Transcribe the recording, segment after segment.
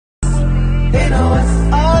They know us.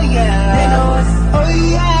 Oh yeah. They know us. Oh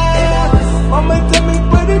yeah. They know us. Mama tell me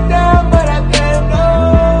put it down, but I can't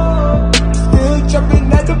know. Still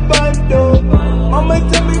jumping at the bundle. Mama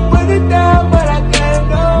tell me put it down, but I can't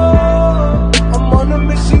know. I'm on a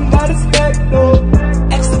mission, gotta stack though.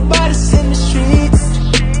 Ask the bodies in the streets.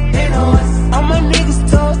 They know us. All my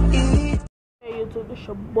niggas don't eat. Hey YouTube, it's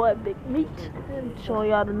your boy Big Meat. I'm showing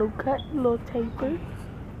y'all the new cut, little taper.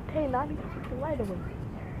 Hey, not even take the light away.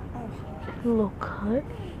 A little cut.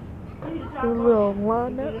 A little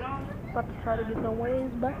lineup. About to try to get the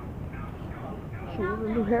waves back. Shoot, the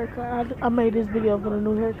new haircut. I made this video for the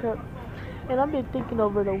new haircut. And I've been thinking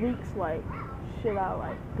over the weeks, like, should I,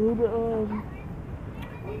 like, do the,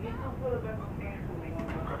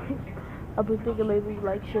 I've been thinking lately,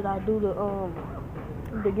 like, should I do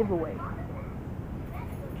the giveaway?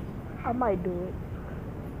 I might do it.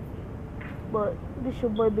 But this your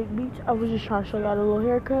boy Big Beach. I was just trying to show y'all the little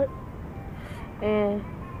haircut. And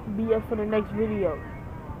be up for the next video.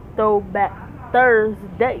 Throwback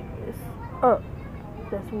Thursday is up.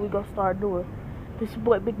 That's what we gonna start doing. This your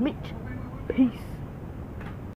boy Big Meat. Peace.